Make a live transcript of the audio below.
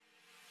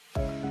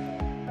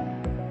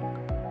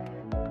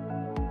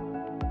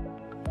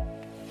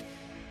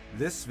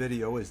This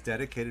video is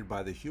dedicated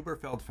by the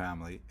Huberfeld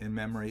family in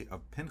memory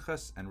of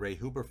Pinchas and Ray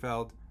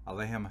Huberfeld,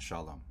 Aleichem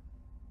Shalom.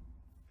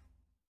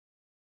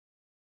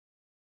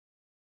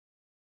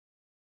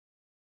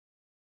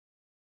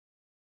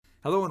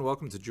 Hello and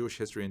welcome to Jewish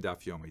History in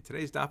Daf Yomi.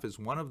 Today's daf is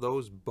one of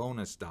those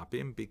bonus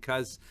dafim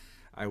because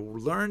I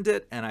learned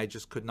it and I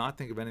just could not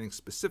think of anything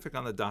specific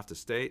on the daf to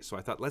stay, so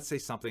I thought let's say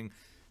something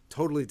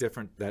totally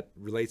different that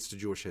relates to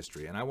Jewish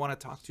history. And I want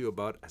to talk to you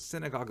about a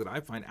synagogue that I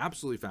find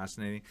absolutely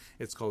fascinating.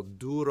 It's called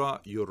Dura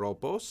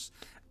Europos,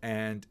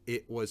 and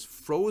it was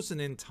frozen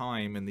in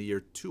time in the year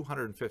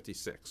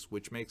 256,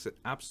 which makes it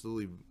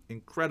absolutely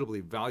incredibly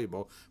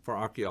valuable for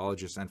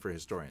archaeologists and for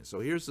historians.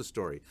 So here's the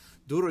story.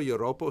 Dura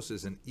Europos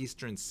is in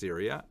eastern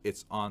Syria.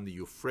 It's on the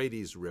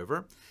Euphrates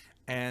River,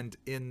 and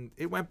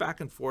it went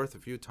back and forth a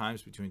few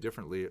times between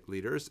different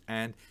leaders,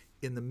 and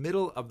in the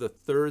middle of the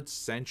 3rd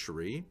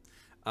century,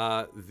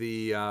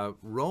 the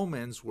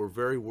Romans were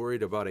very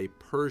worried about a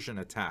Persian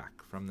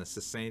attack from the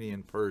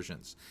Sasanian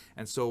Persians.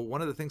 And so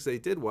one of the things they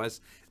did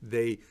was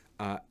they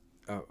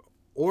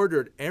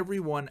ordered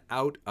everyone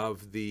out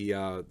of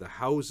the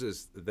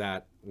houses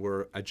that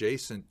were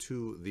adjacent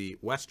to the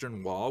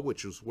Western Wall,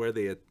 which was where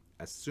they had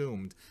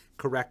assumed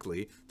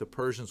correctly the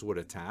Persians would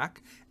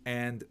attack,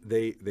 and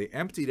they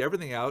emptied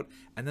everything out,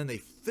 and then they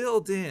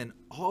filled in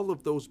all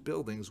of those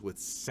buildings with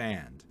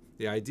sand.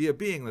 The idea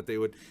being that they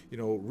would,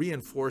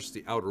 reinforce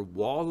the outer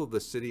wall of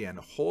the city and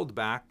hold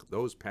back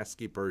those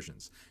pesky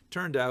Persians.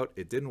 Turned out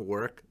it didn't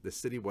work. The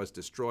city was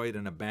destroyed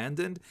and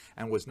abandoned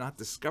and was not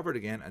discovered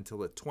again until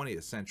the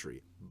 20th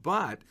century.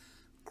 But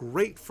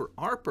great for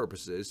our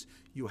purposes,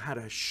 you had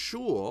a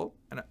shul,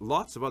 and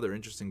lots of other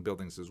interesting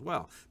buildings as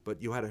well,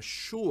 but you had a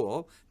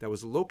shul that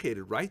was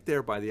located right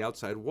there by the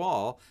outside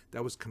wall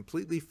that was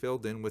completely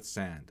filled in with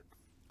sand.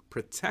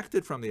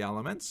 Protected from the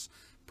elements,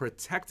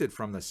 protected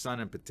from the sun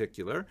in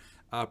particular,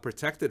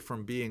 protected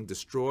from being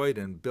destroyed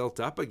and built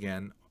up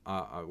again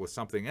with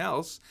something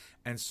else.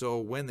 And so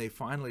when they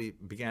finally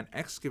began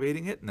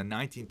excavating it in the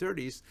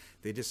 1930s,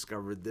 they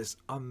discovered this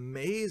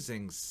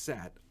amazing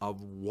set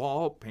of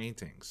wall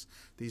paintings,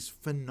 these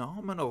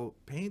phenomenal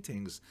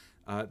paintings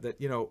that,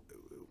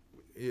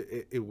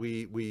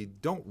 we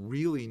don't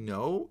really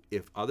know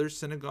if other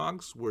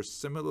synagogues were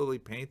similarly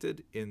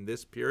painted in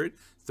this period,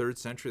 3rd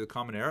century of the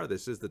Common Era.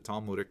 This is the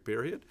Talmudic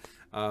period.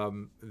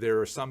 There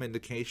are some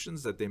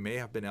indications that they may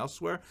have been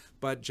elsewhere,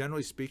 but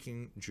generally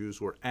speaking,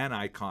 Jews were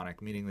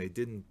aniconic, meaning they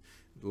didn't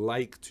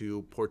like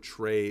to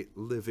portray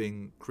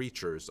living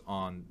creatures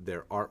on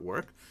their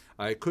artwork.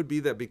 It could be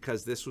that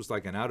because this was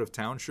like an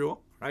out-of-town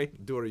shul,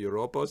 right? Dura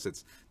Europos,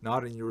 it's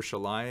not in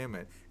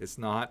Yerushalayim, it's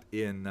not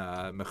in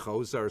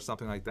Mechoza or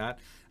something like that.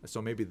 So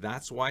maybe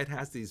that's why it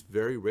has these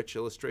very rich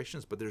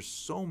illustrations, but there's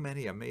so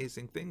many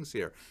amazing things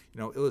here.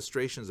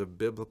 Illustrations of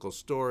biblical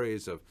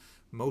stories, of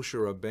Moshe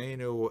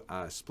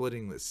Rabbeinu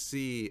splitting the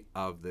sea,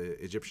 of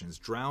the Egyptians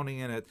drowning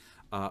in it,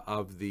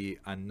 of the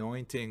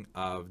anointing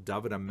of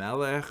David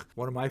HaMelech.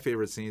 One of my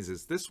favorite scenes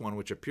is this one,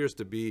 which appears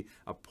to be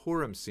a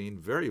Purim scene,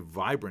 very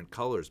vibrant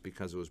colors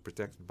because it was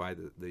protected by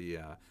the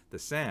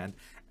sand.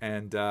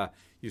 And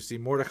you see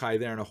Mordechai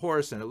there on a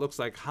horse, and it looks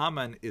like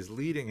Haman is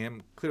leading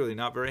him, clearly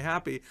not very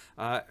happy,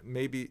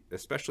 maybe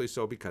especially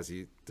so because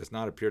he does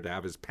not appear to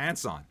have his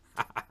pants on.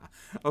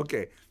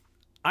 Okay,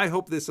 I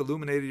hope this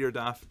illuminated your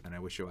daf, and I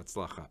wish you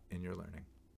atzlacha in your learning.